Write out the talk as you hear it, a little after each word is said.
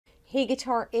Hey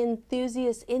guitar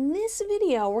enthusiasts, in this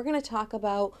video we're going to talk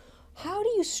about how do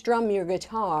you strum your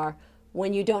guitar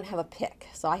when you don't have a pick.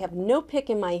 So I have no pick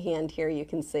in my hand here, you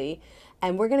can see,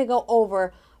 and we're going to go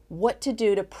over what to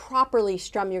do to properly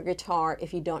strum your guitar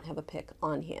if you don't have a pick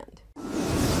on hand.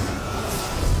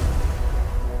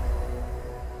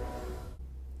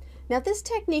 Now this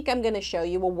technique I'm going to show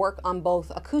you will work on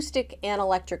both acoustic and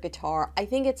electric guitar. I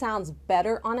think it sounds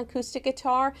better on acoustic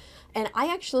guitar, and I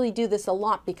actually do this a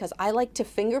lot because I like to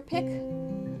finger pick.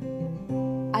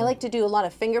 I like to do a lot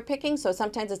of finger picking, so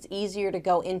sometimes it's easier to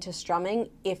go into strumming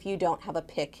if you don't have a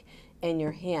pick in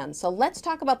your hand. So let's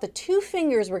talk about the two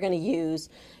fingers we're going to use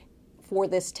for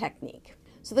this technique.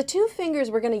 So the two fingers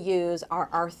we're going to use are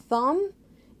our thumb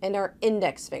and our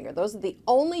index finger. Those are the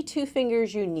only two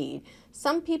fingers you need.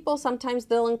 Some people, sometimes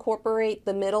they'll incorporate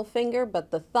the middle finger,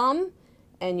 but the thumb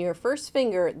and your first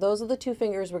finger, those are the two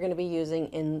fingers we're going to be using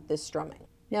in this strumming.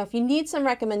 Now, if you need some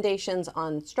recommendations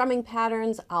on strumming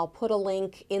patterns, I'll put a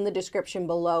link in the description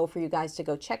below for you guys to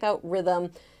go check out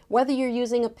rhythm. Whether you're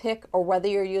using a pick or whether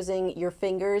you're using your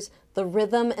fingers, the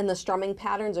rhythm and the strumming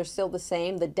patterns are still the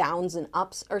same. The downs and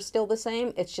ups are still the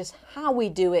same. It's just how we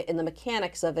do it and the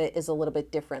mechanics of it is a little bit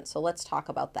different. So let's talk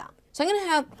about that. So I'm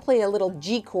going to play a little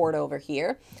G chord over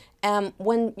here.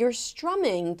 When you're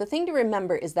strumming, the thing to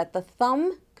remember is that the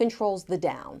thumb controls the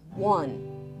down.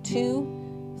 1,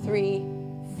 2, 3,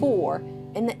 4,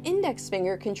 and the index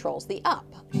finger controls the up,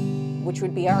 which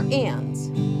would be our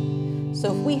ands.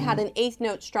 So if we had an eighth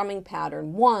note strumming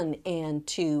pattern, 1 and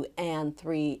 2 and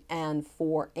 3 and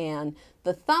 4 and,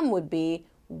 the thumb would be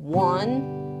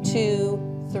 1,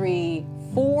 2, 3,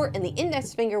 4, and the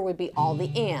index finger would be all the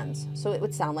ands. So it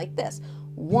would sound like this: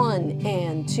 1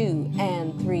 and 2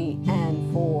 and 3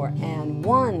 and 4 and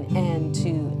 1 and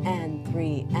 2 and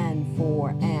 3 and 4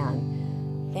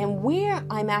 and where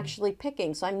I'm actually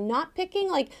picking. So I'm not picking,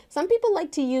 like some people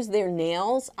like to use their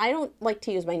nails. I don't like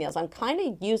to use my nails. I'm kind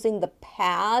of using the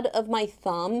pad of my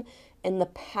thumb and the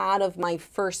pad of my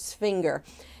first finger.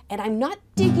 And I'm not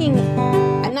digging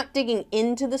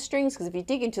into the strings, because if you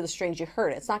dig into the strings, you hurt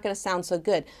it. It's not going to sound so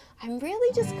good. I'm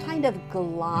really just kind of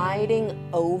gliding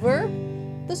over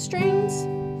the strings.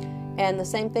 And the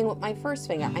same thing with my first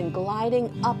finger. I'm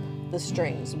gliding up the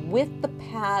strings with the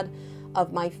pad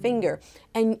of my finger.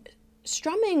 And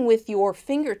strumming with your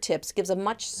fingertips gives a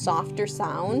much softer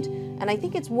sound, and I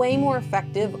think it's way more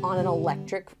effective on an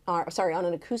on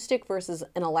an acoustic versus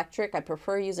an electric. I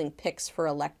prefer using picks for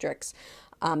electrics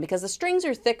because the strings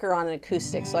are thicker on an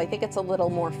acoustic, so I think it's a little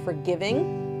more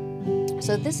forgiving.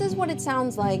 So this is what it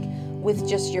sounds like with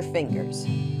just your fingers.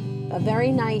 A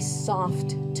very nice soft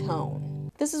tone.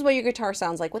 This is what your guitar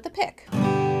sounds like with a pick.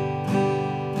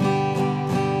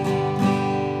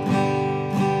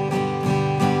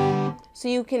 So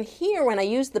you can hear when I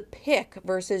use the pick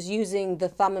versus using the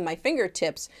thumb and my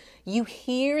fingertips, you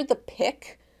hear the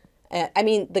pick. I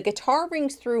mean, the guitar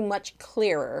rings through much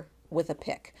clearer with a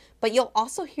pick, but you'll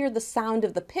also hear the sound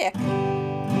of the pick.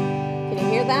 Can you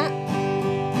hear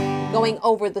that? Going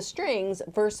over the strings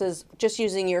versus just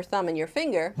using your thumb and your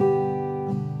finger.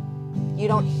 You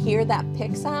don't hear that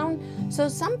pick sound. So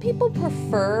some people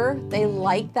they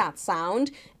like that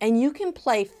sound, and you can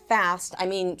play fast. I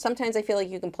mean, sometimes I feel like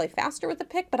you can play faster with the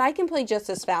pick, but I can play just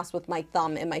as fast with my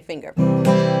thumb and my finger.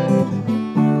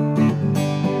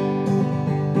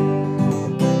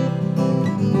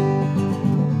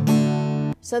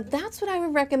 So that's what I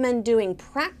would recommend doing,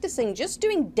 practicing just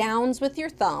doing downs with your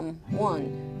thumb,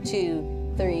 1,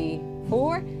 2, 3,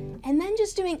 4, and then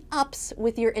just doing ups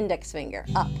with your index finger,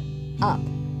 up, up,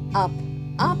 up,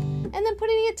 up, and then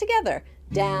putting it together.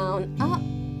 Down, up,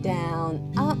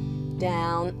 down, up,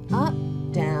 down,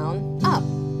 up, down, up.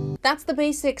 That's the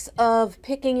basics of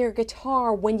picking your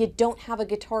guitar when you don't have a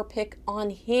guitar pick on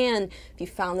hand. If you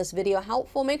found this video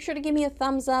helpful, make sure to give me a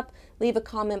thumbs up, leave a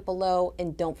comment below,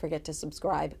 and don't forget to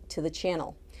subscribe to the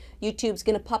channel. YouTube's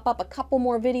going to pop up a couple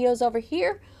more videos over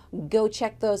here. Go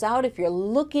check those out. If you're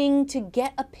looking to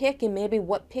get a pick and maybe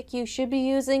what pick you should be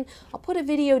using, I'll put a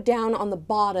video down on the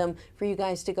bottom for you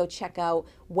guys to go check out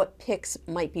what picks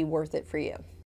might be worth it for you.